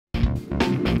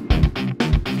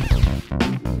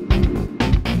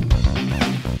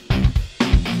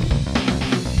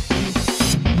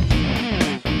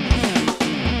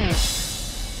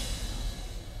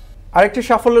আরেকটি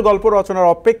সাফল্যের গল্প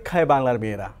রচনার অপেক্ষায় বাংলার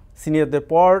মেয়েরা। সিনিয়রদের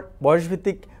পর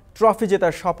বয়সভিত্তিক ট্রফি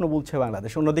জেতার স্বপ্ন বুনছে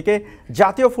বাংলাদেশ। অন্যদিকে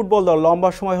জাতীয় ফুটবল দল লম্বা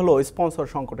সময় হলো স্পন্সর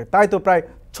সংকটে, তাই তো প্রায়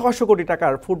 ৬০০ কোটি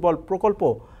টাকার ফুটবল প্রকল্প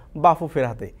বাফুফের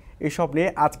হাতে। এইসব নিয়ে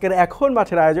আজকের এখন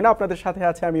মাঠের আয়োজনে আপনাদের সাথে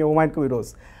আছে আমি হুমায়ুন কবির রোজ।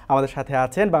 আমাদের সাথে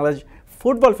আছেন বাংলাদেশ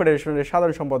ফুটবল ফেডারেশনের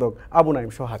সাধারণ সম্পাদক আবু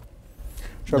নাঈম সোহাগ।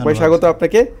 সবাই স্বাগত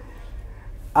আপনাকে।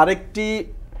 আরেকটি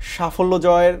সাফল্য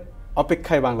জয়ের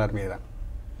অপেক্ষায় বাংলার মেয়েরা।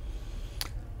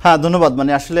 হ্যাঁ, ধন্যবাদ।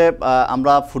 মানে আসলে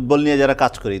আমরা ফুটবল নিয়ে যারা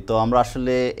কাজ করি, তো আমরা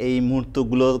আসলে এই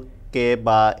মুহূর্তগুলোকে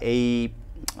বা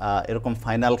এরকম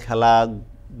ফাইনাল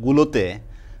খেলাগুলোতে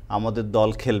আমাদের দল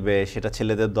খেলবে, সেটা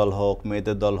ছেলেদের দল হোক,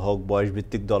 মেয়েদের দল হোক,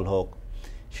 বয়সভিত্তিক দল হোক,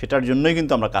 সেটার জন্যই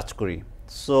কিন্তু আমরা কাজ করি।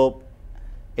 সো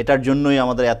এটার জন্যই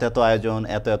আমাদের এত এত আয়োজন,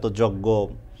 এত এত যজ্ঞ,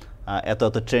 এত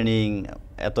এত ট্রেনিং,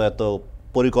 এত এত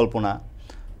পরিকল্পনা।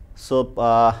 সো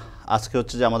আজকে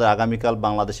হচ্ছে যে আমাদের আগামীকাল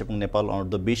বাংলাদেশ এবং নেপাল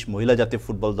অনূর্ধ্ব-20 মহিলা জাতীয়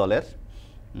ফুটবল দলের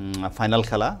ফাইনাল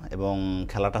খেলা, এবং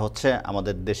খেলাটা হচ্ছে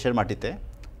আমাদের দেশের মাটিতে।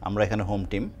 আমরা এখানে হোম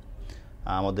টিম।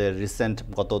 আমাদের রিসেন্ট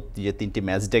গত যে 3টি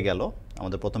ম্যাচ ডে গেল,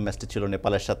 আমাদের প্রথম ম্যাচটি ছিল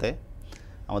নেপালের সাথে,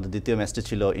 আমাদের দ্বিতীয় ম্যাচটি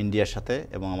ছিল ইন্ডিয়ার সাথে,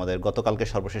 এবং আমাদের গতকালকে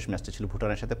সর্বশেষ ম্যাচটি ছিল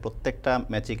ভুটানের সাথে। প্রত্যেকটা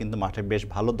ম্যাচে কিন্তু মাঠে বেশ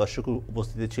ভালো দর্শক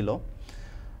উপস্থিতি ছিল,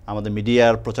 আমাদের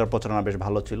মিডিয়ার প্রচার প্রচারণা বেশ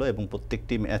ভালো ছিল, এবং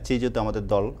প্রত্যেকটি ম্যাচেই যেহেতু আমাদের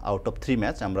দল আউট অফ 3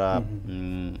 ম্যাচ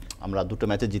আমরা 2টো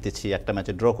ম্যাচে জিতেছি, একটা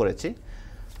ম্যাচে ড্র করেছি।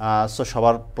 সো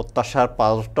সবার প্রত্যাশার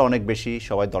পাওয়ারটা অনেক বেশি,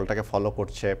 সবাই দলটাকে ফলো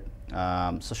করছে।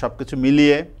 সো সব কিছু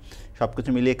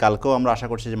মিলিয়ে কালকেও আমরা আশা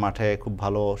করছি যে মাঠে খুব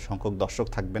ভালো সংখ্যক দর্শক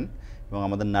থাকবেন, এবং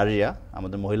আমাদের নারীরা,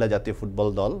 আমাদের মহিলা জাতীয় ফুটবল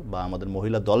দল বা আমাদের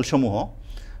মহিলা দলসমূহ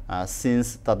সিন্স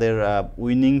তাদের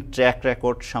উইনিং ট্র্যাক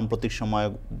রেকর্ড সাম্প্রতিক সময়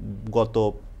গত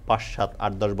 5, 7,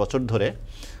 8, 10 বছর ধরে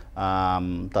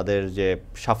তাদের যে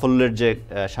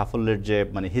সাফল্যের যে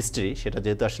মানে হিস্ট্রি, সেটা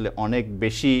যেহেতু আসলে অনেক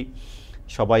বেশি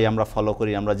সবাই আমরা ফলো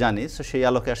করি, আমরা জানি। সো সেই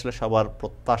আলোকে আসলে সবার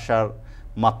প্রত্যাশার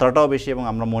মাত্রাটাও বেশি, এবং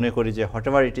আমরা মনে করি যে হোয়াট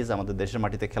এভার ইট ইজ, আমাদের দেশের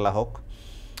মাটিতে খেলা হোক,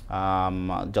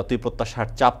 যতই প্রত্যাশার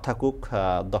চাপ থাকুক,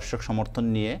 দর্শক সমর্থন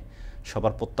নিয়ে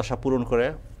সবার প্রত্যাশা পূরণ করে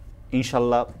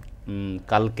ইনশাল্লাহ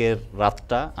কালকের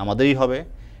রাতটা আমাদেরই হবে,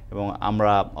 এবং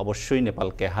আমরা অবশ্যই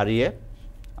নেপালকে হারিয়ে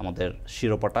আমাদের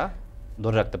শিরোপাটা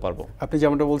ধরে রাখতে পারবো। আপনি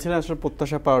যেমনটা বলছিলেন, আসলে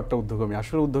প্রত্যাশা পাওয়ারটা উদ্যোগমী,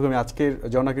 আসলে উদ্যোগমী। আজকের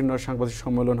জনাকীর্ণ সাংবাদিক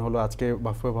সম্মেলন হলো, আজকে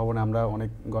বাফুফে ভবনে আমরা অনেক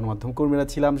গণমাধ্যম কর্মীরা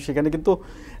ছিলাম। সেখানে কিন্তু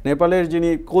নেপালের যিনি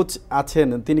কোচ আছেন,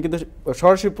 তিনি কিন্তু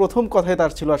সরাসরি প্রথম কথাই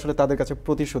তার ছিল আসলে তাদের কাছে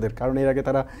প্রতিশোধের, কারণ এর আগে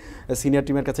তারা সিনিয়র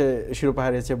টিমের কাছে শিরোপা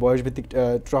হারিয়েছে, বয়সভিত্তিক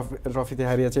ট্রফিতে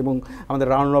হারিয়েছে, এবং আমাদের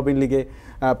রাউন্ড রবিন লিগে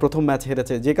প্রথম ম্যাচ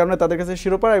হেরেছে, যে কারণে তাদের কাছে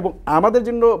শিরোপা। এবং আমাদের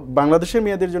জন্য, বাংলাদেশের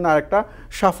মেয়েদের জন্য আরেকটা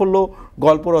সাফল্য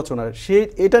গল্প রচনার,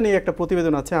 এটা নিয়ে একটা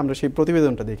প্রতিবেদন আছে, আমরা সেই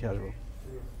প্রতিবেদনটা দেখে আসবো।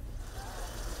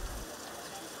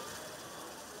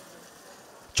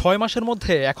 6 মাসের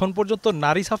মধ্যে এখন পর্যন্ত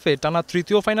নারী সাফে টানা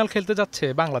 3য় ফাইনাল খেলতে যাচ্ছে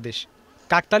বাংলাদেশ।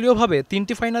 কাকতালীয়ভাবে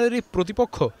 3টি ফাইনালেরই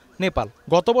প্রতিপক্ষ নেপাল।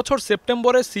 গত বছর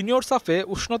সেপ্টেম্বরে সিনিয়র সাফে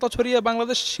উষ্ণতা ছড়িয়ে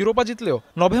বাংলাদেশ শিরোপা জিতলেও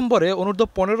নভেম্বরে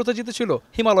অনূর্ধ্ব-15তে জিতেছিল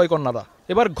হিমালয় কন্যারা।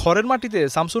 এবার ঘরের মাটিতে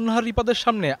শামসুন্নাহার রিপাদের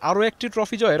সামনে আরও একটি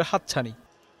ট্রফি জয়ের হাতছানি।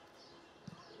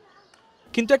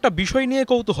 কিন্তু একটা বিষয় নিয়ে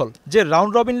কৌতূহল, যে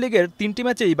রাউন্ড রবিন লিগের 3টি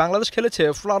ম্যাচেই বাংলাদেশ খেলেছে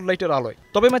ফ্লাড লাইটের আলোয়।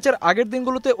 তবে ম্যাচের আগের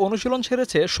দিনগুলোতে অনুশীলন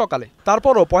সেরেছে সকালে,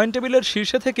 তারপরও পয়েন্ট টেবিলের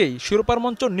শীর্ষে থেকেই শিরোপার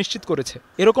মঞ্চ নিশ্চিত করেছে।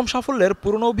 এরকম সাফল্যের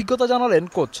পুরনো অভিজ্ঞতা জানালেন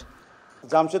কোচ।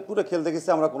 জামশেদপুরে খেলতে গেছি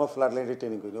আমরা, কোনো ফ্ল্যাট লাইটে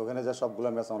ট্রেনিং করি, ওখানে যা সবগুলো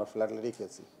ম্যাচ আমরা ফ্ল্যাট লাইটেই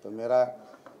খেলছি। তো মেয়েরা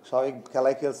সবাই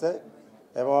খেলায় খেলছে,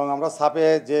 এবং আমরা সাপে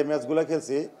যে ম্যাচগুলো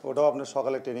খেলছি ওটাও আপনার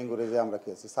সকালে ট্রেনিং করে যে আমরা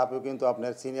খেলছি। সাপেও কিন্তু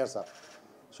আপনার সিনিয়র সাপ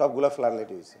সবগুলো ফ্ল্যাট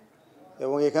লাইটে হয়েছে,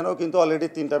 এবং এখানেও কিন্তু অলরেডি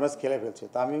 3টা ম্যাচ খেলে ফেলছে।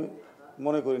 তা আমি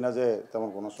মনে করি না যে তেমন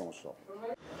কোনো সমস্যা।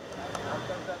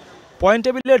 পয়েন্ট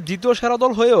টেবিলের দ্বিতীয় সেরা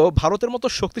দল হয়েও ভারতের মতো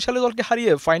শক্তিশালী দলকে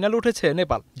হারিয়ে ফাইনালে উঠেছে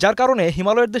নেপাল, যার কারণে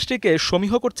হিমালয়ের দেশটিকে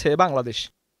সমীহ করছে বাংলাদেশ।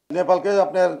 নেপালকে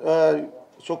আপনার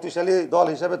শক্তিশালী দল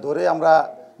হিসেবে ধরে আমরা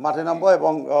মাঠে নামবো,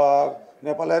 এবং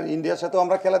নেপালের ইন্ডিয়ার সাথেও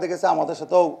আমরা খেলা দেখেছি, আমাদের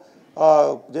সাথেও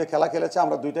যে খেলা খেলেছে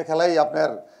আমরা 2টা খেলাই আপনার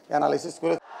অ্যানালাইসিস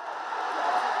করে।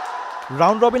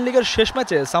 রাউন্ড রবিন লিগের শেষ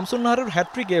ম্যাচে শামসুন্নাহারের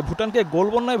হ্যাট্রিকে ভুটানকে গোল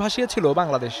বন্যায় ভাসিয়েছিল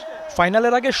বাংলাদেশ।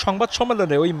 ফাইনালের আগে সংবাদ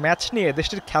সম্মেলনে ওই ম্যাচ নিয়ে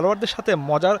দেশটির খেলোয়াড়দের সাথে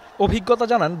মজার অভিজ্ঞতা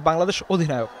জানান বাংলাদেশ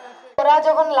অধিনায়ক। ওরা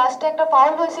যখন লাস্টে একটা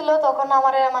ফাউল হয়েছিল, তখন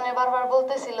আমারে বারবার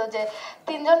বলতেছিল যে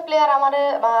 3জন প্লেয়ার আমারে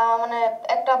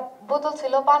একটা বোতল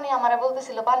ছিল পানি, আমারে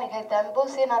বলতেছিল পানি খাইতে। আমি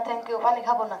বলছি না থ্যাংক ইউ, পানি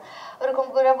খাবো না, ওরকম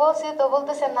করে বলছি। তো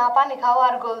বলতেছে না পানি খাও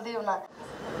আর গোল দিও না।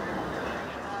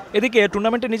 এদিকে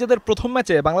টুর্নামেন্টে নিজেদের প্রথম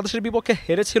ম্যাচে বাংলাদেশের বিপক্ষে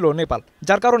হেরেছিল নেপাল,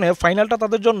 যার কারণে ফাইনালটা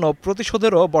তাদের জন্য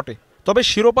প্রতিশোধেরও বটে। তবে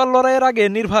শিরোপার লড়াইয়ের আগে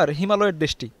নির্ভর হিমালয়ের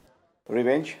দেশটি।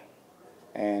 Revenge,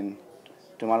 and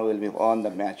tomorrow will be on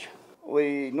the match. We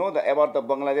know about the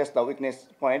Bangladesh, the weakness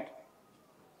point,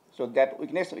 so that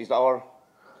weakness is our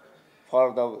for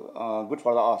the good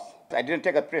for the us. I didn't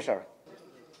take a pressure.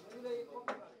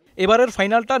 এবারের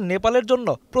ফাইনালটা নেপালের জন্য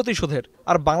প্রতিশোধের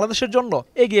আর বাংলাদেশের জন্য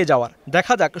এগিয়ে যাওয়ার।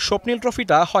 দেখা যাক স্বপ্নীল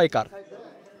ট্রফিটা হয় কার।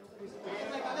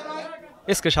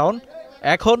 এসকে শাওন,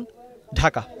 এখন,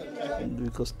 ঢাকা।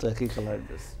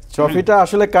 ট্রফিটা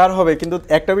আসলে কার হবে, কিন্তু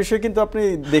একটা বিষয় কিন্তু আপনি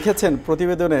দেখেছেন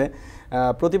প্রতিবেদনে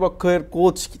প্রতিপক্ষের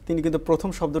কোচ তিনি কিন্তু প্রথম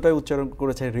শব্দটাই উচ্চারণ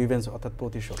করেছে রিভেঞ্জ, অর্থাৎ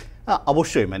প্রতিশোধ।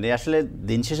 অবশ্যই মানে আসলে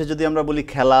দিন শেষে যদি আমরা বলি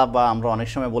খেলা, বা আমরা অনেক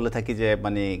সময় বলে থাকি যে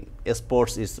মানে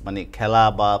স্পোর্টস ইজ মানে খেলা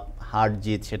বা হার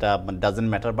জিত সেটা মানে ডাজেন্ট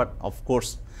ম্যাটার, বাট অফকোর্স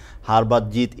হার বা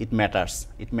জিত ইট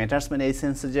ম্যাটার্স মানে এই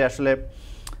সেন্সে যে আসলে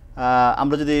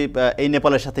আমরা যদি এই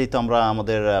নেপালের সাথেই তো আমরা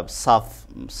আমাদের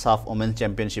সাফ ওমেন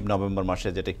চ্যাম্পিয়নশিপ নভেম্বর মাসে,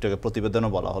 যেটা একটু আগে প্রতিবেদনও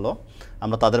বলা হলো,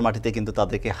 আমরা তাদের মাটিতে কিন্তু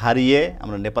তাদেরকে হারিয়ে,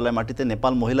 আমরা নেপালের মাটিতে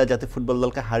নেপাল মহিলা জাতীয় ফুটবল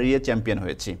দলকে হারিয়ে চ্যাম্পিয়ন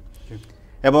হয়েছি।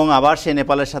 এবং আবার সেই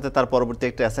নেপালের সাথে তার পরবর্তী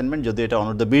একটা অ্যাসাইনমেন্ট, যদিও এটা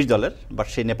অনূর্ধ্ব 20 দলের, বাট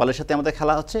সেই নেপালের সাথে আমাদের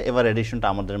খেলা হচ্ছে, এবার এডিশনটা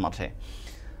আমাদের মাঠে।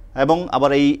 এবং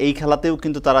আবার এই খেলাতেও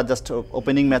কিন্তু তারা জাস্ট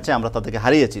ওপেনিং ম্যাচে আমরা তাদেরকে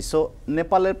হারিয়েছি। সো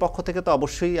নেপালের পক্ষ থেকে তো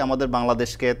অবশ্যই আমাদের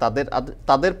বাংলাদেশকে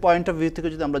তাদের পয়েন্ট অফ ভিউ থেকে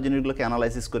যদি আমরা জিনিসগুলোকে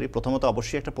অ্যানালাইসিস করি, প্রথমত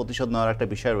অবশ্যই একটা প্রতিশোধ নেওয়ার একটা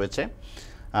বিষয় রয়েছে,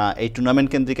 এই টুর্নামেন্ট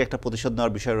কেন্দ্রিক একটা প্রতিশোধ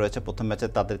নেওয়ার বিষয় রয়েছে। প্রথম ম্যাচে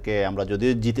তাদেরকে আমরা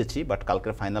যদিও জিতেছি, বাট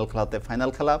কালকের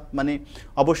ফাইনাল খেলা মানে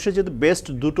অবশ্যই যদি বেস্ট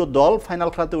দুটো দল ফাইনাল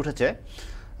খেলাতে উঠেছে,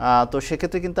 তো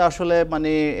সেক্ষেত্রে কিন্তু আসলে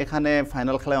মানে এখানে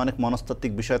ফাইনাল খেলায় অনেক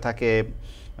মনস্তাত্ত্বিক বিষয় থাকে।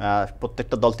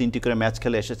 প্রত্যেকটা দল 3টি করে ম্যাচ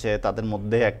খেলে এসেছে, তাদের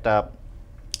মধ্যে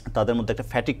একটা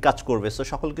ফ্যাটিক কাজ করবে। সো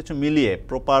সকল কিছু মিলিয়ে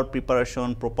প্রপার প্রিপারেশন,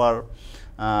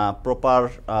 প্রপার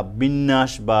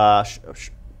বিন্যাস বা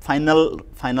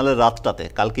ফাইনালের রাতটাতে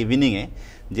কালকে ইভিনিংয়ে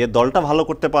যে দলটা ভালো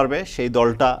করতে পারবে সেই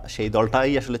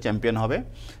দলটাই আসলে চ্যাম্পিয়ন হবে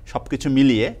সব কিছু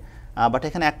মিলিয়ে। বাট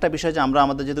এখানে একটা বিষয় যে আমরা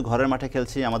আমাদের যেহেতু ঘরের মাঠে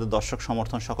খেলছি, আমাদের দর্শক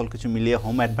সমর্থন সকল কিছু মিলিয়ে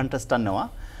হোম অ্যাডভান্টেজটা নেওয়া।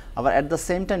 আবার অ্যাট দ্য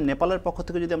সেম টাইম নেপালের পক্ষ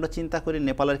থেকে যদি আমরা চিন্তা করি,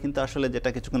 নেপালের কিন্তু আসলে যেটা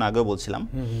কিছুক্ষণ আগেও বলছিলাম,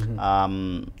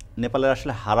 নেপালের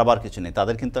আসলে হারাবার কিছু নেই।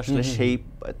 তাদের কিন্তু আসলে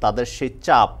তাদের সেই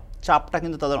চাপটা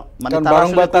কিন্তু তাদের মানে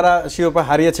তারা শিরোপা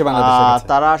হারিয়েছে বাংলাদেশের কাছে,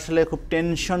 তারা আসলে খুব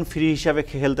টেনশন ফ্রি হিসাবে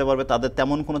খেলতে পারবে, তাদের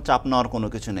তেমন কোনো চাপ নেওয়ার কোনো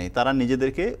কিছু নেই, তারা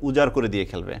নিজেদেরকে উজাড় করে দিয়ে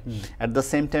খেলবে। অ্যাট দ্য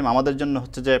সেম টাইম আমাদের জন্য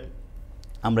হচ্ছে যে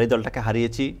আমরা এই দলটাকে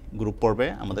হারিয়েছি গ্রুপ পর্বে,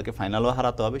 আমাদেরকে ফাইনালও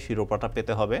হারাতে হবে, শিরোপাটা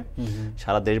পেতে হবে।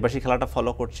 সারা দেশবাসী খেলাটা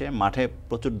ফলো করছে, মাঠে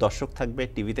প্রচুর দর্শক থাকবে,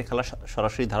 টিভিতে খেলা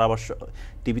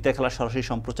সরাসরি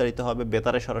সম্প্রচারিত হবে,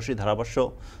 বেতারে সরাসরি ধারাভাষ্য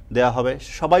দেওয়া হবে,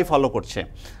 সবাই ফলো করছে।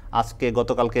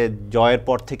 গতকালকে জয়ের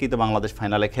পর থেকেই তো বাংলাদেশ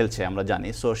ফাইনালে খেলছে আমরা জানি।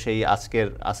 সো সেই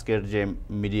আজকের যে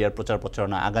মিডিয়ার প্রচার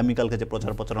প্রচারণা, আগামীকালকে যে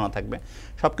প্রচার প্রচারণা থাকবে,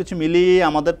 সব কিছু মিলিয়ে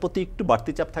আমাদের প্রতি একটু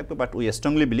বাড়তি চাপ থাকবে। বাট উই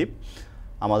স্ট্রংলি বিলিভ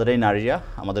আমাদের এই নারীরা,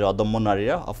 আমাদের অদম্য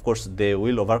নারীরা, অফকোর্স দে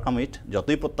উইল ওভারকাম ইট।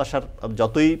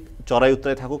 যতই চড়াই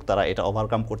উত্তরায় থাকুক, তারা এটা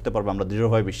ওভারকাম করতে পারবে, আমরা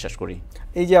দৃঢ়ভাবে বিশ্বাস করি।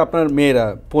 এই যে আপনার মেয়েরা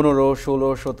 15,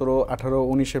 16, 17, 18,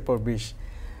 19-এর পর 20,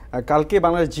 কালকে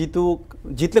বাংলাদেশ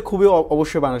জিতলে খুবই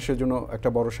অবশ্যই বাংলাদেশের জন্য একটা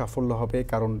বড় সাফল্য হবে,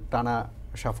 কারণ টানা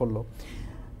সাফল্য।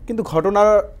 কিন্তু ঘটনা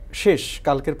শেষ,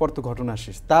 কালকের পর তো ঘটনা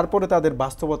শেষ, তারপরে তাদের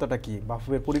বাস্তবতাটা কি,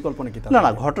 বাফুফের পরিকল্পনা কি?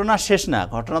 না, ঘটনা শেষ না।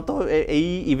 ঘটনা তো এই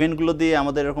ইভেন্টগুলো দিয়ে,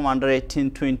 আমাদের এরকম আন্ডার 18,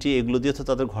 20 এগুলো দিয়ে তো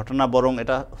তাদের ঘটনা, বরং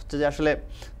এটা হচ্ছে যে আসলে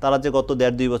তারা যে গত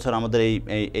 1.5-2 বছর আমাদের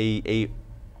এই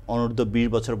অনূর্ধ্ব 20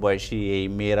 বছর বয়সী এই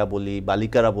মেয়েরা বলি,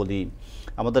 বালিকারা বলি,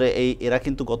 আমাদের এরা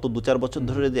কিন্তু গত 2-4 বছর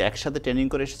ধরে যে একসাথে ট্রেনিং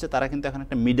করে এসেছে, তারা কিন্তু এখন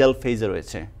একটা মিডল ফেজে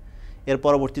রয়েছে। এর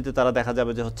পরবর্তীতে তারা দেখা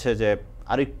যাবে যে হচ্ছে যে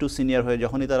আরেকটু সিনিয়র হয়ে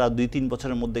যখনই তারা 2-3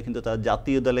 বছরের মধ্যে কিন্তু তারা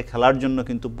জাতীয় দলে খেলার জন্য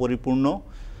কিন্তু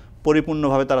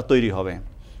পরিপূর্ণভাবে তারা তৈরি হবে।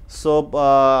 সো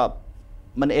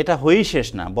মানে এটা হয়েই শেষ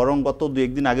না, বরং গত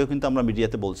 2-1 দিন আগেও কিন্তু আমরা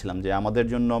মিডিয়াতে বলছিলাম যে আমাদের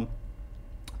জন্য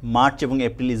মার্চ এবং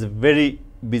April is very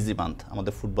busy month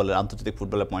আমাদের আন্তর্জাতিক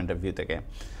ফুটবলের পয়েন্ট অফ ভিউ থেকে।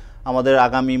 আমাদের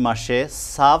আগামী মাসে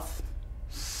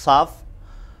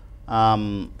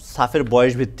সাফের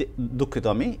বয়স ভিত্তিক,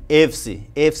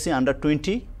 এএফসি আন্ডার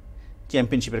 20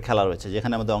 চ্যাম্পিয়নশিপের খেলা রয়েছে,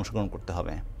 যেখানে আমাদের অংশগ্রহণ করতে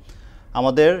হবে।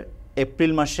 আমাদের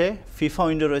এপ্রিল মাসে ফিফা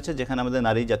উইন্ডো রয়েছে, যেখানে আমাদের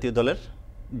নারী জাতীয় দলের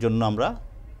জন্য আমরা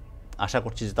আশা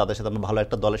করছি যে তাদের সাথে আমরা ভালো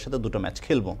একটা দলের সাথে 2টো ম্যাচ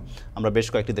খেলবো। আমরা বেশ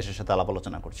কয়েকটি দেশের সাথে আলাপ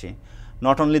আলোচনা করছি।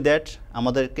 নট অনলি দ্যাট,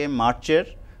 আমাদেরকে মার্চের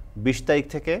 20 তারিখ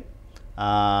থেকে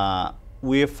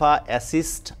উয়েফা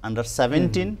অ্যাসিস্ট আন্ডার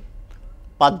 17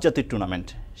 5 জাতির টুর্নামেন্ট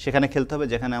সেখানে খেলতে হবে,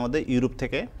 যেখানে আমাদের ইউরোপ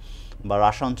থেকে বা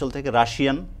রাশিয়া অঞ্চল থেকে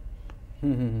রাশিয়ান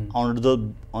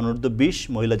অনূর্ধ্ব 20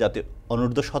 মহিলা জাতীয়,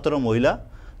 অনূর্ধ্ব 17 মহিলা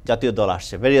জাতীয় দল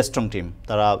আসছে, ভেরি স্ট্রং টিম,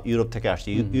 তারা ইউরোপ থেকে আসছে,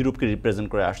 ইউরোপকে রিপ্রেজেন্ট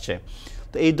করে আসছে।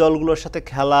 তো এই দলগুলোর সাথে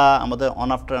খেলা আমাদের অন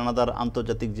আফটার আনাদার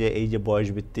আন্তর্জাতিক যে এই যে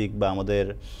বয়সভিত্তিক বা আমাদের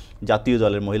জাতীয়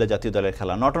দলের মহিলা জাতীয় দলের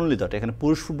খেলা, নট অনলি দ্যাট, এখানে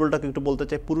পুরুষ ফুটবলটাকে একটু বলতে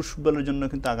চাই, পুরুষ ফুটবলের জন্য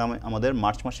কিন্তু আগামী আমাদের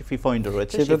মার্চ মাসে ফিফা উইন্ডো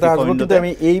রয়েছে।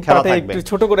 আমি এই পার্টে একটু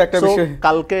ছোট করে একটা বিষয়,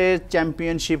 কালকে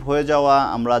চ্যাম্পিয়নশিপ হয়ে যাওয়া,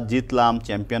 আমরা জিতলাম,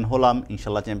 চ্যাম্পিয়ন হলাম,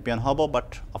 ইনশাল্লাহ চ্যাম্পিয়ন হব, বাট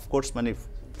অফকোর্স মানে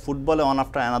ফুটবলে অন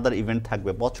আফটার অ্যানাদার ইভেন্ট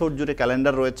থাকবে, বছর জুড়ে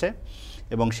ক্যালেন্ডার রয়েছে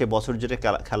এবং সে বছর জুড়ে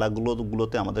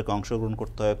খেলাগুলোতে আমাদেরকে অংশগ্রহণ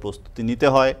করতে হয়, প্রস্তুতি নিতে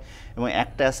হয় এবং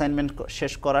একটা অ্যাসাইনমেন্ট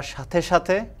শেষ করার সাথে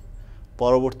সাথে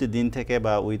পরবর্তী দিন থেকে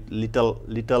বা উইথ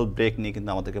লিটল ব্রেক নিয়ে কিন্তু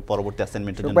আমাদেরকে পরবর্তী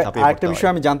অ্যাসাইনমেন্টের জন্য ঝাঁপিয়ে পড়তে হয়। আরেকটা বিষয়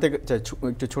আমি জানতে চাই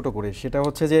একটু ছোট করে, সেটা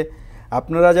হচ্ছে যে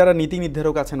আপনারা যারা নীতি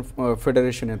নির্ধারক আছেন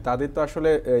ফেডারেশনের, তাদের তো আসলে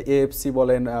এএফসি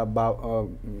বলেন বা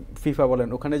ফিফা বলেন,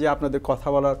 ওখানে যে আপনাদের কথা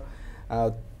বলার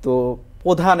তো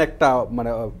প্রধান একটা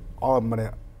মানে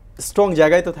স্ট্রং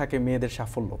জায়গায় তো থাকে মেয়েদের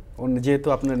সাফল্য, যেহেতু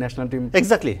আপনার ন্যাশনাল টিম।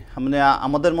 এক্স্যাক্টলি, মানে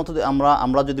আমাদের মতো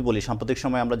আমরা যদি বলি সাম্প্রতিক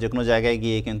সময় আমরা যে কোনো জায়গায়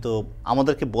গিয়ে কিন্তু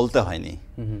আমাদেরকে বলতে হয়নি,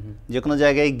 যে কোনো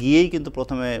জায়গায় গিয়েই কিন্তু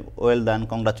প্রথমে ওয়েল ডান,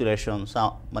 কংগ্রাচুলেশনস,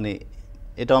 মানে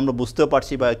এটাও আমরা বুঝতেও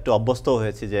পারছি বা একটু অভ্যস্তও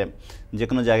হয়েছি যে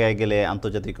কোনো জায়গায় গেলে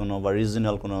আন্তর্জাতিক কোনো বা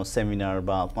রিজিওনাল কোনো সেমিনার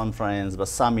বা কনফারেন্স বা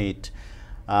সামিট,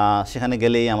 সেখানে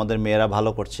গেলেই আমাদের মেয়েরা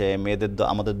ভালো করছে,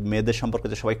 আমাদের মেয়েদের সম্পর্কে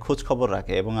যে সবাই খোঁজ খবর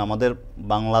রাখে এবং আমাদের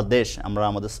বাংলাদেশ, আমরা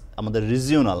আমাদের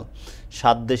রিজিওনাল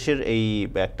 7 দেশের এই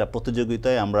একটা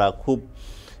প্রতিযোগিতায় আমরা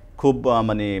খুব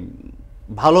মানে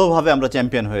ভালোভাবে আমরা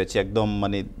চ্যাম্পিয়ন হয়েছি, একদম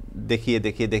মানে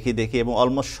দেখিয়ে এবং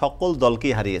অলমোস্ট সকল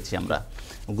দলকেই হারিয়েছি আমরা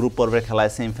গ্রুপ পর্বের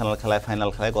খেলায়, সেমিফাইনাল খেলায়, ফাইনাল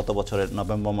খেলায়, গত বছরের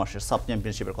নভেম্বর মাসের সাব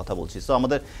চ্যাম্পিয়নশিপের কথা বলছি। সো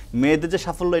আমাদের মেয়েদের যে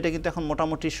সাফল্য এটা কিন্তু এখন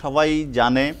মোটামুটি সবাই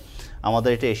জানে,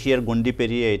 আমাদের এটা এশিয়ার গণ্ডি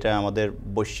পেরিয়ে এটা আমাদের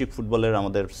বৈশ্বিক ফুটবলের,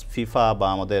 আমাদের ফিফা বা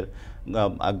আমাদের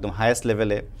একদম হায়েস্ট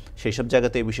লেভেলে সেই সব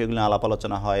জায়গাতে এই বিষয়গুলো আলাপ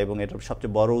আলোচনা হয় এবং এটার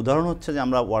সবচেয়ে বড় উদাহরণ হচ্ছে যে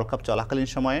আমরা ওয়ার্ল্ড কাপ চলাকালীন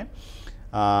সময়ে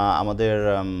আমাদের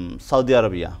সৌদি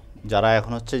আরবিয়া, যারা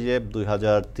এখন হচ্ছে যে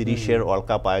 2030-এর ওয়ার্ল্ড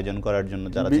কাপ আয়োজন করার জন্য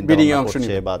যারা চিন্তাভাবনা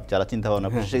করছে বা যারা চিন্তাভাবনা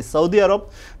করছে, সেই সৌদি আরব,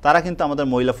 তারা কিন্তু আমাদের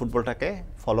মহিলা ফুটবলটাকে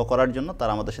ফলো করার জন্য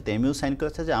তারা আমাদের সাথে এমইউ সাইন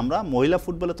করেছে যে আমরা মহিলা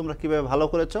ফুটবলে তোমরা কীভাবে ভালো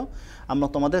করেছো, আমরা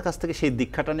তোমাদের কাছ থেকে সেই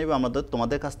দীক্ষাটা নেব, আমাদের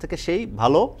তোমাদের কাছ থেকে সেই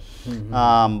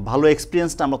ভালো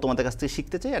এক্সপিরিয়েন্সটা আমরা তোমাদের কাছ থেকে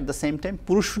শিখতে চাই। অ্যাট দ্য সেম টাইম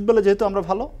পুরুষ ফুটবলে যেহেতু আমরা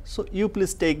ভালো, so you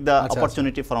please take the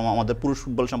opportunity from আমাদের পুরুষ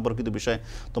ফুটবল সম্পর্কিত বিষয়ে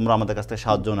তোমরা আমাদের কাছ থেকে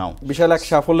সাহায্য নাও। বিশাল এক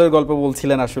সাফল্যের গল্প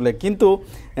বলছিলেন আসলে, কিন্তু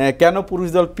কেন পুরুষ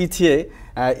দল পিছিয়ে,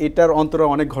 এটার অন্তরে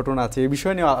অনেক ঘটনা আছে, এই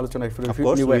বিষয় নিয়ে আলোচনা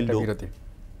বিরতি।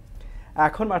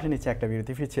 এখন মাঠে নিচ্ছে একটা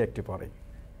বিরতি, ফিরছি একটু পরে।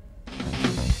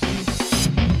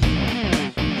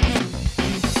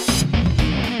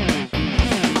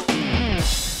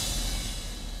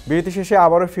 বিরতি শেষে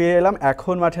আবারও ফিরে এলাম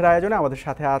এখন মাঠের আয়োজনে। আমাদের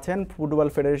সাথে আছেন ফুটবল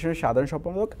ফেডারেশনের সাধারণ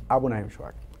সম্পাদক আবু নাঈম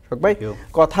সোহাগ। ভাই,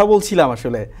 কথা বলছিলাম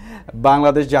আসলে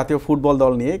বাংলাদেশ জাতীয় ফুটবল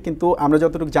দল নিয়ে, কিন্তু আমরা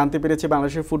যতটুকু জানতে পেরেছি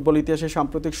বাংলাদেশের ফুটবল ইতিহাসে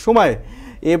সাম্প্রতিক সময়ে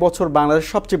এবছর বাংলাদেশ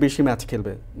সবচেয়ে বেশি ম্যাচ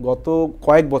খেলবে গত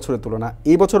কয়েক বছরের তুলনা।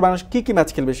 এই বছর বাংলাদেশ কী কী ম্যাচ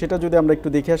খেলবে সেটা যদি আমরা একটু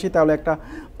দেখে আসি তাহলে একটা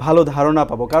ভালো ধারণা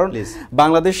পাবো, কারণ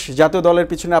বাংলাদেশ জাতীয় দলের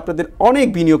পিছনে আপনাদের অনেক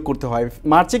বিনিয়োগ করতে হয়।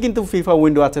 মার্চে কিন্তু ফিফা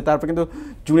উইন্ডো আছে, তারপর কিন্তু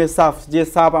জুনে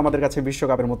সাফ আমাদের কাছে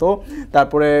বিশ্বকাপের মতো,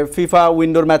 তারপরে ফিফা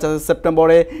উইন্ডোর ম্যাচ আছে,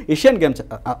 সেপ্টেম্বরে এশিয়ান গেমস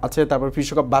আছে, তারপর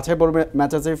বিশ্বকাপ বাছাই পর্ব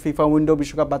ম্যাচ আছে, ফিফা উইন্ডো,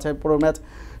 বিশ্বকাপ বাছাই পর্ব ম্যাচ,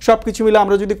 সব কিছু মিলে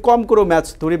আমরা যদি কম করে ম্যাচ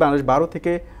ধরি বাংলাদেশ 12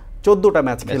 থেকে 14টা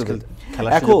ম্যাচ খেলবে।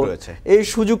 এখন এই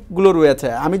সুযোগগুলো রয়েছে।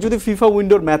 আমি যদি ফিফা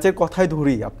উইন্ডোর ম্যাচের কথাই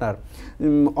ধরি, আপনার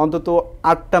অন্তত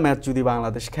 8টা ম্যাচ যদি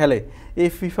বাংলাদেশ খেলে, এই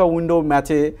ফিফা উইন্ডো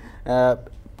ম্যাচে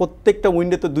প্রত্যেকটা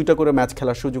উইন্ডোতে 2টা করে ম্যাচ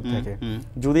খেলার সুযোগ থাকে।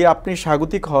 যদি আপনি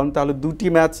স্বাগতিক হন তাহলে 2টি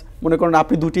ম্যাচ, মনে করেন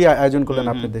আপনি 2টি আয়োজন করলেন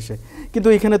আপনার দেশে, কিন্তু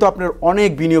এখানে তো আপনার অনেক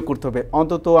বিনিয়োগ করতে হবে।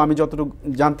 অন্তত আমি যতটুকু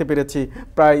জানতে পেরেছি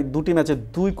প্রায় 2টি ম্যাচে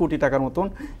 2 কোটি টাকার মতন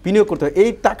বিনিয়োগ করতে হবে। এই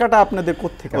টাকাটা আপনাদের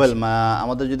কোত্থেকে আসে?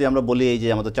 আমাদের যদি আমরা বলি এই যে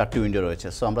আমাদের 4টি উইন্ডো রয়েছে,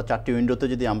 সো আমরা 4টি উইন্ডোতে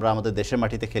যদি আমরা আমাদের দেশের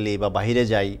মাটিতে খেলি বা বাইরে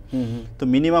যাই, তো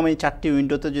মিনিমাম এই 4টি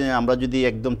উইন্ডোতে আমরা যদি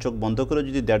একদম চোখ বন্ধ করে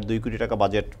যদি 1.5-2 কোটি টাকা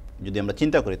বাজেট যদি আমরা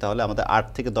চিন্তা করি, তাহলে আমাদের 8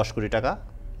 থেকে 10 কোটি টাকা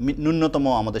ন্যূনতম,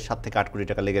 আমাদের 7 থেকে 8 কোটি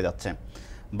টাকা লেগে যাচ্ছে।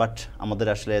 বাট আমাদের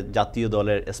আসলে জাতীয়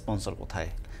দলের স্পন্সর কোথায়?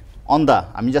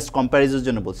 আমি জাস্ট কম্প্যারিজনের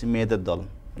জন্য বলছি, মেয়েদের দল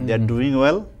দে আর ডুইং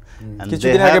ওয়েল,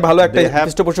 কিছুদিন আগে ভালো একটা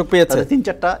পৃষ্ঠপোষক পেয়েছে,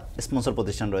 3-4টা স্পন্সর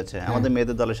প্রতিষ্ঠান রয়েছে। আমাদের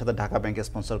মেয়েদের দলের সাথে ঢাকা ব্যাংক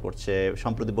স্পন্সর করছে,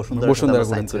 সম্প্রতি বসুন্ধরা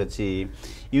সাইন করেছি,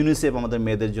 ইউনিসেফ আমাদের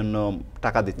মেয়েদের জন্য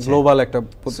টাকা দিচ্ছে, গ্লোবাল একটা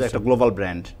গ্লোবাল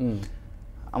ব্র্যান্ড।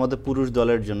 আমাদের পুরুষ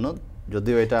দলের জন্য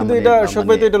যদিও এটা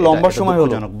লম্বা সময়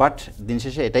হলো, বাট দিন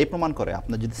শেষে এটাই প্রমাণ করে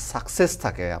আপনার যদি সাকসেস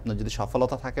থাকে, আপনার যদি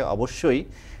সফলতা থাকে, অবশ্যই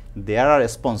দেয়ার আর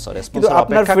স্পন্সর কিন্তু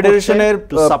আপনার ফেডারেশনের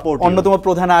অন্যতম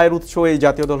প্রধান আয়ের উৎস এই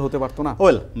জাতীয় দল হতে পারতো না?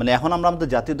 ওয়েল, মানে এখন আমরা আমাদের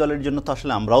জাতীয় দলের জন্য তো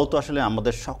আসলে আমরাও তো আসলে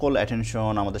আমাদের সকল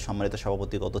অ্যাটেনশন, আমাদের সম্মানিত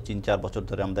সভাপতি গত 3-4 বছর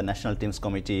ধরে আমাদের ন্যাশনাল টিমস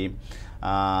কমিটি,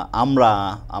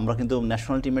 আমরা কিন্তু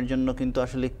ন্যাশনাল টিমের জন্য কিন্তু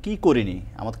আসলে কি করিনি,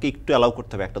 আমাদেরকে একটু অ্যালাউ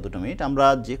করতে হবে 1-2 মিনিট। আমরা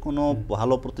যে কোনো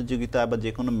ভালো প্রতিযোগিতা বা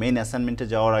যে কোনো মেইন অ্যাসাইনমেন্টে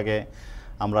যাওয়ার আগে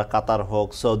আমরা কাতার হোক,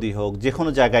 সৌদি হোক, যে কোনো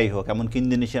জায়গায় হোক, এমনকি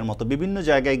ইন্দোনেশিয়ার মতো বিভিন্ন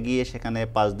জায়গায় গিয়ে সেখানে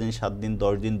 5 দিন, 7 দিন,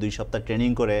 10 দিন, 2 সপ্তাহ ট্রেনিং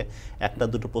করে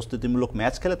 1-2 প্রস্তুতিমূলক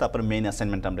ম্যাচ খেলে তারপরে মেইন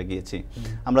অ্যাসাইনমেন্ট আমরা গিয়েছি।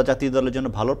 আমরা জাতীয় দলের জন্য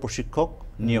ভালো প্রশিক্ষক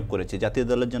নিয়োগ করেছি। জাতীয়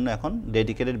দলের জন্য এখন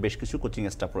ডেডিকেটেড বেশ কিছু কোচিং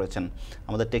স্টাফ রয়েছেন।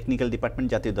 আমাদের টেকনিক্যাল ডিপার্টমেন্ট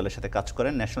জাতীয় দলের সাথে কাজ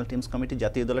করেন, ন্যাশনাল টিমস কমিটি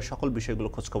জাতীয় দলের সকল বিষয়গুলো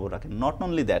খোঁজখবর রাখেন। নট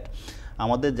অনলি দ্যাট,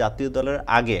 আমাদের জাতীয় দলের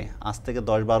আগে, আজ থেকে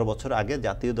 10-12 বছর আগে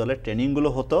জাতীয় দলের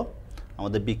ট্রেনিংগুলো হতো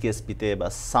আমাদের বিকেএসপিতে বা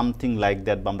সামথিং লাইক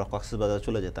দ্যাট, বা আমরা কক্সবাজারে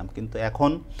চলে যেতাম। কিন্তু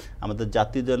এখন আমাদের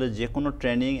জাতীয় দলের যে কোনো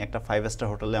ট্রেনিং একটা 5 স্টার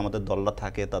হোটেলে আমাদের দলরা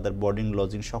থাকে, তাদের বোর্ডিং,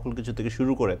 লজিং সকল কিছু থেকে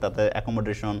শুরু করে তাদের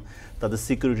অ্যাকোমোডেশন, তাদের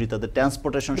সিকিউরিটি, তাদের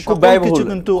ট্রান্সপোর্টেশন সকল কিছু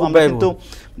কিন্তু আমরা কিন্তু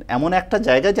এমন একটা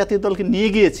জায়গায় জাতীয় দলকে নিয়ে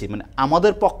গিয়েছি, মানে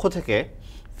আমাদের পক্ষ থেকে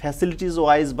ফ্যাসিলিটিস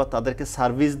ওয়াইজ বা তাদেরকে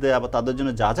সার্ভিস দেওয়া বা তাদের জন্য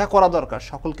যা যা করা দরকার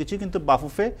সকল কিছু কিন্তু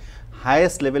বাফুফে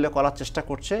হাইয়েস্ট লেভেলে করার চেষ্টা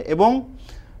করছে এবং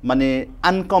মানে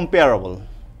আনকম্পেয়ারেবল।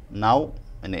 নাও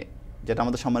মানে যেটা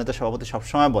আমাদের সম্মানিত সভাপতি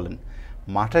সবসময় বলেন,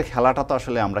 মাঠের খেলাটা তো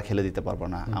আসলে আমরা খেলে দিতে পারবো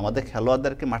না, আমাদের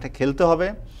খেলোয়াড়দেরকে মাঠে খেলতে হবে,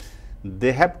 দে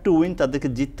হ্যাভ টু উইন, তাদেরকে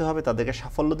জিততে হবে, তাদেরকে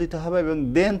সাফল্য দিতে হবে, এবং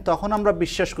দেন তখন আমরা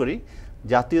বিশ্বাস করি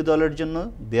জাতীয় দলের জন্য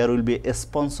there will B A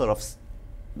sponsor of,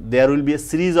 there will B A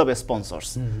series of sponsors.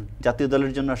 জাতীয়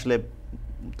দলের জন্য আসলে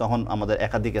তখন আমাদের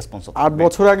একাধিক স্পন্সর 8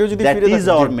 বছর আগে যদি that is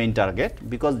our main target,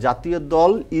 because জাতীয়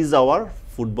দল ইজ আওয়ার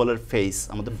ফুটবলের ফেস।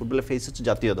 আমাদের ফুটবলের ফেস হচ্ছে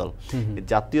জাতীয় দল।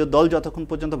 জাতীয় দল যতক্ষণ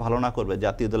পর্যন্ত ভালো না করবে,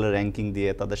 জাতীয় দলের র্যাঙ্কিং দিয়ে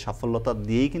তাদের সাফল্যতা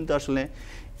দিয়েই কিন্তু আসলে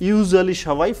ইউজুয়ালি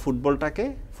সবাই ফুটবলটাকে,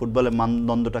 ফুটবলের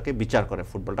মানদণ্ডটাকে বিচার করে,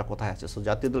 ফুটবলটা কোথায় আছে। সো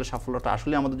জাতীয় দলের সাফল্যটা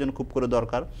আসলে আমাদের জন্য খুব করে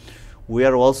দরকার। we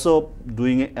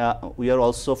are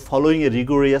also following a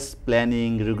rigorous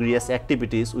planning, rigorous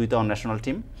activities with our national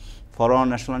team, for our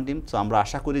national team. So আমরা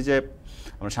আশা করি যে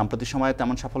আমরা সাম্প্রতিক সময়ে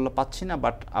তেমন সাফল্য পাচ্ছি না,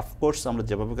 বাট অফকোর্স আমরা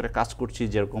যেভাবে করে কাজ করছি,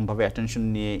 যেরকমভাবে অ্যাটেনশন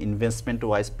নিয়ে, ইনভেস্টমেন্ট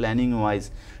ওয়াইজ, প্ল্যানিং ওয়াইজ,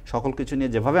 সকল কিছু নিয়ে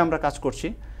যেভাবে আমরা কাজ করছি,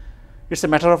 it's a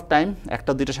matter of time.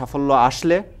 1-2 সাফল্য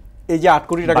আসলে, এই যে 8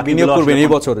 কোটি টাকা বিনিয়োগ করবেন এই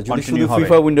বছর, যদি শুধু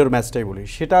ফিফা উইন্ডোর ম্যাচটাই বলি,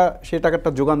 সেই টাকাটা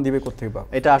যোগান দিবে কোত্থেকে?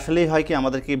 এটা আসলেই হয় কি,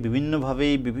 আমাদেরকে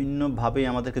বিভিন্নভাবেই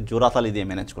আমাদেরকে জোড়াতালি দিয়ে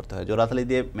ম্যানেজ করতে হয়। জোড়াতালি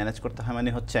দিয়ে ম্যানেজ করতে হয় মানে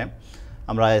হচ্ছে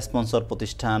আমরা স্পন্সর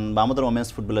প্রতিষ্ঠান বা আমাদের ওমেন্স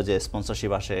ফুটবলে যে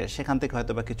স্পন্সরশিপ আসে সেখান থেকে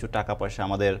হয়তো বা কিছু টাকা পয়সা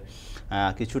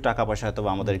হয়তো বা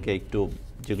আমাদেরকে একটু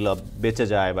যেগুলো বেঁচে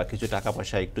যায়, বা কিছু টাকা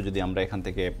পয়সা একটু যদি আমরা এখান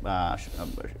থেকে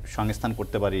সংস্থান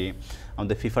করতে পারি,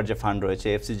 আমাদের ফিফার যে ফান্ড রয়েছে,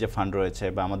 এফসির যে ফান্ড রয়েছে,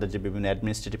 বা আমাদের যে বিভিন্ন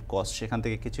অ্যাডমিনিস্ট্রেটিভ কস্ট, সেখান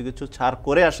থেকে কিছু ছাড়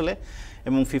করে আসলে,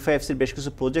 এবং ফিফা এফসির বেশ কিছু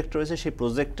প্রজেক্ট রয়েছে, সেই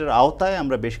প্রজেক্টের আওতায়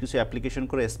আমরা বেশ কিছু অ্যাপ্লিকেশন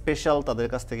করে স্পেশাল তাদের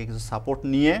কাছ থেকে কিছু সাপোর্ট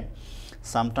নিয়ে,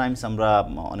 সামটাইমস আমরা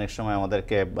অনেক সময়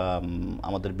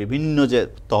আমাদের বিভিন্ন যে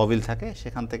তহবিল থাকে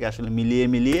সেখান থেকে আসলে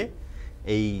মিলিয়ে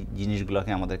এই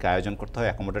জিনিসগুলোকে আমাদেরকে আয়োজন করতে হয়,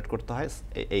 অ্যাকোমোডেট করতে হয়,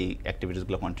 এই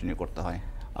অ্যাক্টিভিটিসগুলো কন্টিনিউ করতে হয়।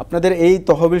 আপনাদের এই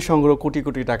তহবিল সংগ্রহ কোটি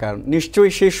কোটি টাকার,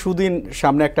 নিশ্চয়ই সেই সুদিন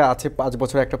সামনে একটা আছে, 5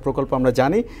 বছরের একটা প্রকল্প আমরা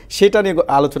জানি, সেটা নিয়ে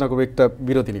আলোচনা করবো। একটা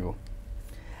বিরতি নিব,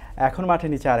 এখন মাঠে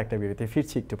নিচে আর একটা বিরতি,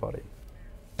 ফিরছি একটু পরে।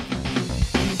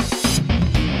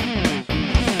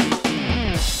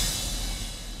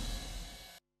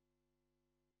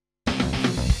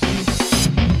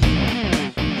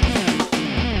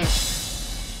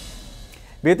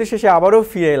 বিরতি শেষে আবারও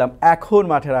ফিরে এলাম এখন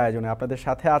মাঠের আয়োজনে। আপনাদের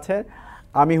সাথে আছে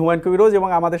আমি হুমায়ুন কবিরোজ, এবং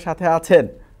আমাদের সাথে আছেন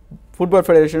ফুটবল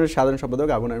ফেডারেশনের সাধারণ সম্পাদক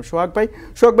আবু নাঈম সোহাগ ভাই।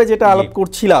 সোহাগ ভাই, যেটা আলাপ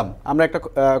করছিলাম, আমরা একটা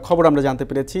খবর আমরা জানতে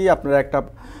পেরেছি, আপনারা একটা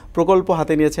প্রকল্প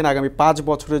হাতে নিয়েছেন আগামী 5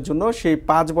 বছরের জন্য। সেই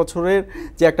 5 বছরের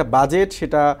যে একটা বাজেট,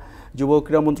 সেটা যুব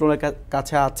ক্রীড়া মন্ত্রণালয়ের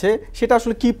কাছে আছে, সেটা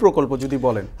আসলে কি প্রকল্প যদি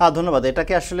বলেন? হ্যাঁ, ধন্যবাদ।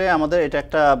 এটাকে আসলে এটা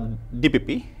একটা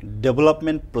ডিপিপি,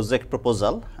 ডেভেলপমেন্ট প্রজেক্ট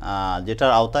প্রপোজাল,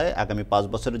 যেটার আওতায় আগামী 5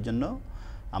 বছরের জন্য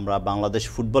আমরা বাংলাদেশ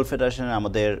ফুটবল ফেডারেশনের,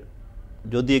 আমাদের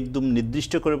যদি একদম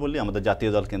নির্দিষ্ট করে বলি, আমাদের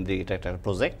জাতীয় দল কেন্দ্রিক এটা একটা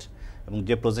প্রজেক্ট, এবং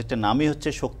যে প্রজেক্টের নামই হচ্ছে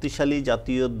শক্তিশালী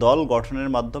জাতীয় দল গঠনের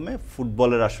মাধ্যমে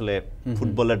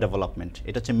ফুটবলের ডেভেলপমেন্ট।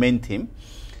 এটা হচ্ছে মেইন থিম।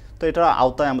 তো এটা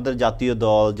আওতায় আমাদের জাতীয়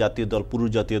দল, পুরুষ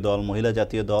জাতীয় দল, মহিলা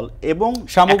জাতীয় দল এবং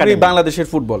সামগ্রিক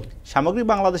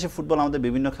বাংলাদেশের ফুটবল, আমাদের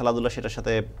বিভিন্ন খেলাধুলা সেটার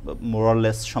সাথে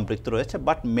মোরাললেস সম্পৃক্ত রয়েছে,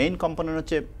 বাট মেইন কম্পোনেন্ট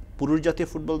হচ্ছে পুরুষ জাতীয়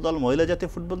ফুটবল দল, মহিলা জাতীয়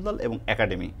ফুটবল দল এবং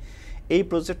একাডেমি। এই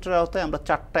প্রজেক্টের আওতায় আমরা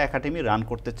 4টা একাডেমি রান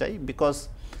করতে চাই, বিকজ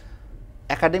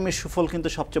একাডেমির সুফল কিন্তু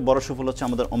সবচেয়ে বড় সুফল হচ্ছে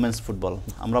আমাদের ওমেন্স ফুটবল।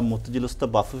 আমরা মতিঝিল উস্তাদ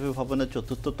বাফুফে ভবনের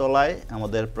 4র্থ তলায়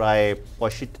আমাদের প্রায়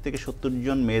 65 থেকে 70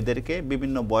 জন মেয়েদেরকে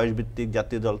বিভিন্ন বয়সভিত্তিক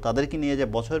জাতীয় দল তাদেরকে নিয়ে যে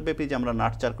বছরব্যাপী যে আমরা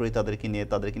নার্চার করি, তাদেরকে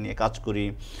নিয়ে কাজ করি,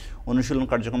 অনুশীলন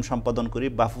কার্যক্রম সম্পাদন করি।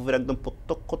 বাফুফের একদম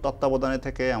প্রত্যক্ষ তত্ত্বাবধানে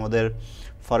থেকে আমাদের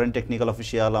ফরেন টেকনিক্যাল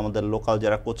অফিসিয়াল, আমাদের লোকাল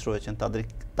যারা কোচ রয়েছেন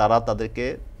তাদেরকে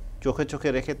চোখে চোখে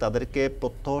রেখে তাদেরকে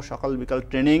প্রত্যহ সকাল বিকাল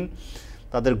ট্রেনিং,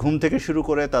 তাদের ঘুম থেকে শুরু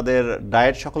করে তাদের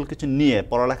ডায়েট সকল কিছু নিয়ে,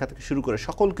 পড়ালেখা থেকে শুরু করে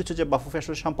সকল কিছু যে বাফুফে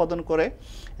আসলে সম্পাদন করে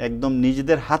একদম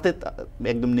নিজেদের হাতে,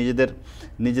 একদম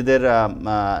নিজেদের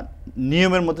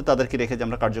নিয়মের মধ্যে তাদেরকে রেখে যে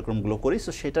আমরা কার্যক্রমগুলো করি।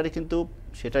 সো সেটারই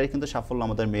কিন্তু সাফল্য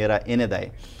আমাদের মেয়েরা এনে দেয়।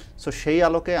 সো সেই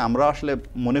আলোকে আমরা আসলে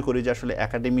মনে করি যে আসলে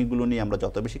একাডেমিগুলো নিয়ে আমরা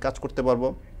যত বেশি কাজ করতে পারবো,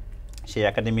 সেই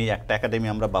একটা একাডেমি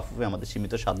আমরা বাফুফে আমাদের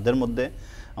সীমিত সাধ্যের মধ্যে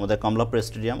আমাদের কমলাপুর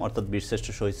স্টেডিয়াম অর্থাৎ বীরশ্রেষ্ঠ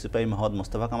শহীদ সিপাহী মোহাম্মদ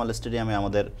মোস্তফা কামাল স্টেডিয়ামে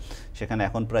আমাদের সেখানে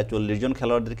এখন প্রায় 40 জন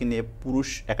খেলোয়াড়দেরকে নিয়ে পুরুষ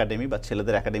একাডেমি বা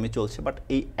ছেলেদের একাডেমি চলছে। বাট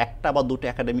এই একটা বা দুটো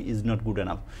academy is not good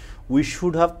enough. We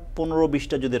should have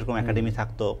 15-20টা যদি এরকম একাডেমি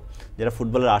থাকতো, যেটা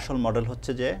ফুটবলের আসল মডেল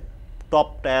হচ্ছে যে টপ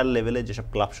টায়ার লেভেলে যেসব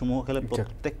ক্লাবসমূহ খেলে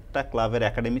প্রত্যেকটা ক্লাবের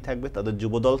একাডেমি থাকবে, তাদের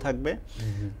যুবদল থাকবে।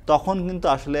 তখন কিন্তু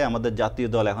আসলে আমাদের জাতীয়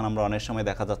দল, এখন আমরা অনেক সময়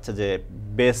দেখা যাচ্ছে যে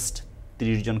বেস্ট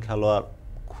 30 জন খেলোয়াড়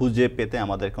খুঁজে পেতে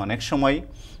আমাদেরকে অনেক সময়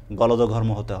গলদঘর্ম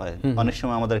হতে হয়, অনেক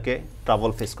সময় আমাদেরকে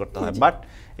ট্রাবল ফেস করতে হয়। বাট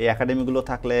এই একাডেমিগুলো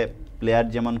থাকলে প্লেয়ার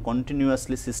যেমন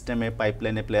কন্টিনিউয়াসলি সিস্টেমে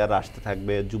পাইপলাইনে প্লেয়ার আসতে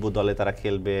থাকবে, যুব দলে তারা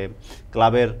খেলবে,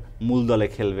 ক্লাবের মূল দলে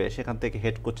খেলবে, সেখান থেকে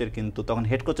হেড কোচের কিন্তু তখন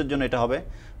হেড কোচের জন্য এটা হবে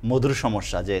মধুর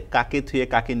সমস্যা যে কাকে থুয়ে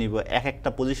কাকে নিব। একটা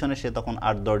পজিশনে সে তখন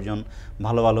 8-10 জন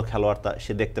ভালো ভালো খেলোয়াড়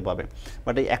সে দেখতে পাবে।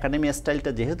 বাট এই একাডেমি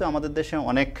স্টাইলটা যেহেতু আমাদের দেশে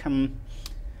অনেক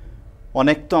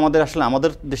তো আমাদের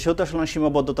দেশেও তো আসলে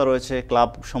সীমাবদ্ধতা রয়েছে,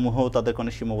 ক্লাব সমূহও তাদের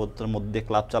অনেক সীমাবদ্ধতার মধ্যে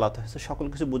ক্লাব চালাতে হয়েছে। সকল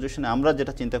কিছু বুঝে শুনে আমরা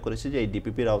যেটা চিন্তা করেছি যে এই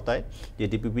ডিপিপির আওতায় যে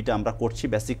ডিপিপিটা আমরা করছি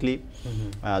বেসিকলি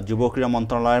যুব ক্রীড়া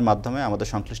মন্ত্রণালয়ের মাধ্যমে, আমাদের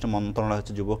সংশ্লিষ্ট মন্ত্রণালয়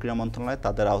হচ্ছে যুব ক্রীড়া মন্ত্রণালয়,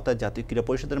 তাদের আওতায় জাতীয় ক্রীড়া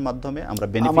পরিষদের মাধ্যমে আমরা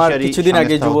বেনিফিশিয়ারি কিছুদিন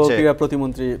আগে যুব ক্রীড়া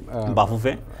প্রতিমন্ত্রী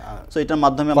বাফুফে, সো এটার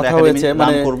মাধ্যমে আমরা একাডেমি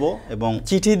রান করব এবং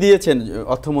চিঠি দিয়েছেন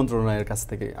অর্থ মন্ত্রণালয়ের কাছ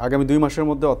থেকে আগামী 2 মাসের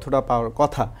মধ্যে অর্থটা পাওয়ার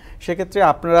কথা। সেক্ষেত্রে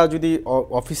আপনারা যদি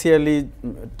অফিসিয়ালি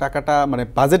টাকাটা মানে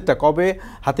বাজেটটা কবে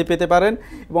হাতে পেতে পারেন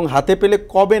এবং হাতে পেলে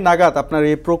কবে নাগাদ আপনার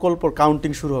এই প্রকল্প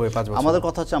কাউন্টিং শুরু হবে? 5 বছর। আমাদের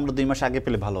কথা হচ্ছে আমরা 2 মাস আগে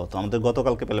পেলে ভালো হতো, আমাদের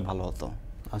গতকালকে পেলে ভালো হতো।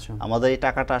 আচ্ছা, আমাদের এই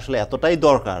টাকাটা আসলে এতটাই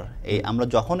দরকার। আমরা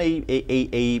যখন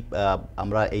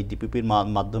আমরা এই ডিপিপির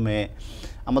মাধ্যমে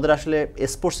আমাদের আসলে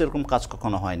স্পোর্টস এরকম কাজ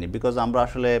কখনো হয়নি, বিকজ আমরা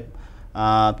আসলে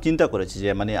চিন্তা করেছি যে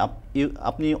মানে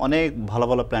আপনি অনেক ভালো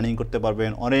ভালো প্ল্যানিং করতে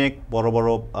পারবেন, অনেক বড়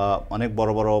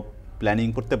বড় প্ল্যানিং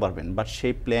করতে পারবেন, বাট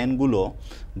সেই প্ল্যানগুলো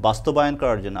বাস্তবায়ন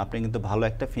করার জন্য আপনি কিন্তু ভালো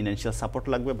একটা ফিনান্সিয়াল সাপোর্ট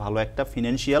লাগবে, ভালো একটা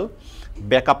ফিনান্সিয়াল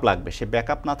ব্যাকআপ লাগবে। সে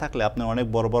ব্যাকআপ না থাকলে আপনার অনেক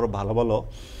বড় ভালো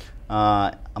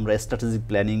আমরা স্ট্র্যাটেজিক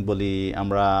প্ল্যানিং বলি,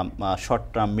 আমরা short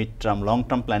term, mid term, long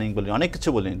term planning বলি, অনেক কিছু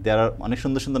বলি, অনেক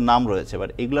সুন্দর সুন্দর নাম রয়েছে। বাট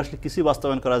এগুলো আসলে কিছুই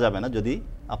বাস্তবায়ন করা যাবে না যদি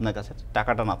আপনার কাছে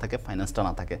টাকাটা না থাকে, ফাইন্যান্সটা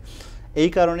না থাকে। এই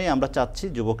কারণেই আমরা চাচ্ছি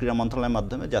যুব ক্রীড়া মন্ত্রণালয়ের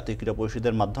মাধ্যমে, জাতীয় ক্রীড়া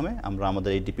পরিষদের মাধ্যমে আমরা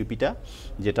আমাদের এই ডিপিপিটা,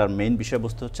 যেটার মেইন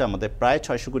বিষয়বস্তু হচ্ছে আমাদের প্রায়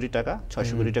 600 কোটি টাকা,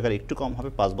 600 কোটি টাকার একটু কম হবে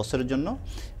 5 বছরের জন্য,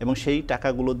 এবং সেই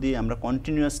টাকাগুলো দিয়ে আমরা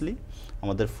কন্টিনিউয়াসলি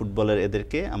আমাদের ফুটবলের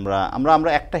এদেরকে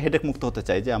আমরা একটা হেডেক মুক্ত হতে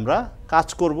চাই যে আমরা কাজ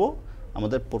করব,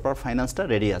 আমাদের প্রপার ফাইন্যান্সটা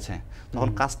রেডি আছে, তখন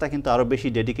কাজটা কিন্তু আরও বেশি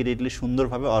ডেডিকেটেডলি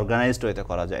সুন্দরভাবে অর্গানাইজড ওয়েতে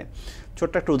করা যায়।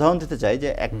 ছোট্ট একটা উদাহরণ দিতে চাই যে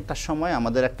একটা সময়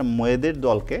আমাদের একটা মেয়েদের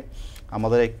দলকে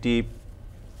আমাদের একটি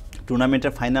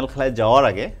টুর্নামেন্টের ফাইনাল খেলায় যাওয়ার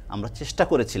আগে আমরা চেষ্টা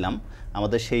করেছিলাম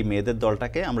আমাদের সেই মেয়েদের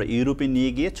দলটাকে আমরা ইউরোপে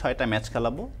নিয়ে গিয়ে 6টা ম্যাচ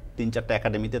খেলাবো, 3-4টা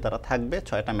একাডেমিতে তারা থাকবে,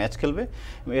 6টা ম্যাচ খেলবে।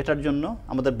 এটার জন্য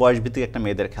আমাদের বয়সভিত্তিক একটা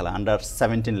মেয়েদের খেলা আন্ডার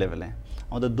 17 লেভেলে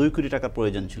আমাদের 2 কোটি টাকার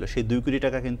প্রয়োজন ছিল। সেই 2 কোটি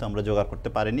টাকা কিন্তু আমরা জোগাড় করতে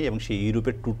পারিনি, এবং সেই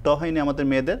ইউরোপের ট্যুরটাও হয়নি আমাদের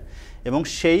মেয়েদের, এবং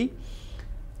সেই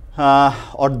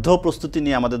অর্ধ প্রস্তুতি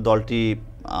নিয়ে আমাদের দলটি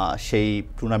সেই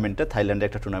টুর্নামেন্টে, থাইল্যান্ডে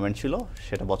একটা টুর্নামেন্ট ছিল,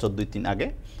 সেটা বছর 2-3 আগে,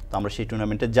 তো আমরা সেই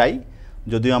টুর্নামেন্টে যাই,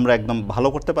 যদিও আমরা একদম ভালো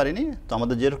করতে পারিনি, তো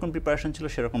আমাদের যেরকম প্রিপারেশন ছিল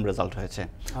সেরকম রেজাল্ট হয়েছে।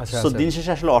 সো দিন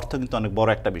শেষে আসলে অর্থ কিন্তু অনেক বড়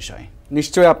একটা বিষয়।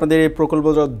 নিশ্চয়ই আপনাদের এই প্রকল্প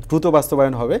দ্রুত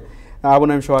বাস্তবায়ন হবে। আবু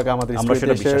নাইম সোহাগ আমাদের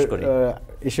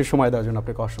এসে সময় দেওয়ার জন্য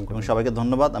আপনাকে অসংখ্য, এবং সবাইকে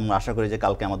ধন্যবাদ। আমরা আশা করি যে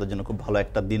কালকে আমাদের জন্য খুব ভালো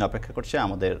একটা দিন অপেক্ষা করছে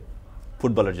আমাদের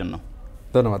ফুটবলের জন্য।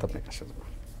 ধন্যবাদ আপনাকে।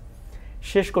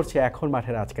 শেষ করছি এখন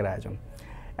মাঠের আজকের আয়োজন।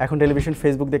 এখন টেলিভিশন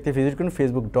ফেসবুক দেখতে ভিজিট করুন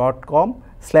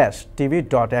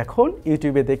facebook.com/tv.ekhon,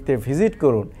 ইউটিউবে দেখতে ভিজিট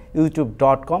করুন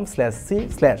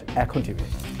youtube.com/c/ekhon TV।